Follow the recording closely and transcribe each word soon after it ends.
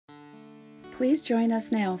Please join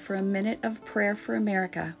us now for a minute of prayer for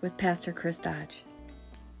America with Pastor Chris Dodge.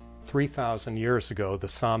 3,000 years ago, the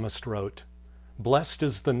psalmist wrote, "Blessed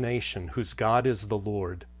is the nation whose God is the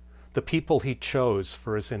Lord, the people he chose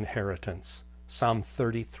for his inheritance." Psalm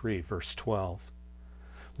 33, verse 12.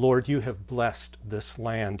 Lord, you have blessed this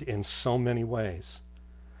land in so many ways.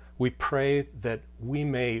 We pray that we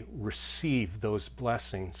may receive those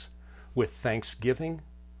blessings with thanksgiving,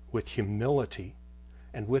 with humility,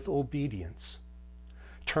 and with obedience.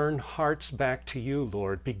 Turn hearts back to you,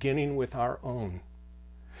 Lord, beginning with our own.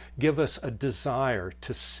 Give us a desire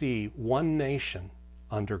to see one nation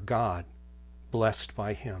under God, blessed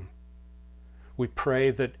by him. We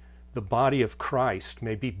pray that the body of Christ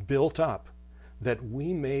may be built up, that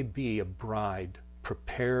we may be a bride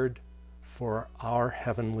prepared for our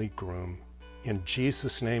heavenly groom. In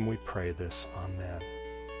Jesus' name we pray this. Amen.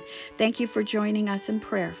 Thank you for joining us in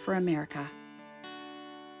prayer for America.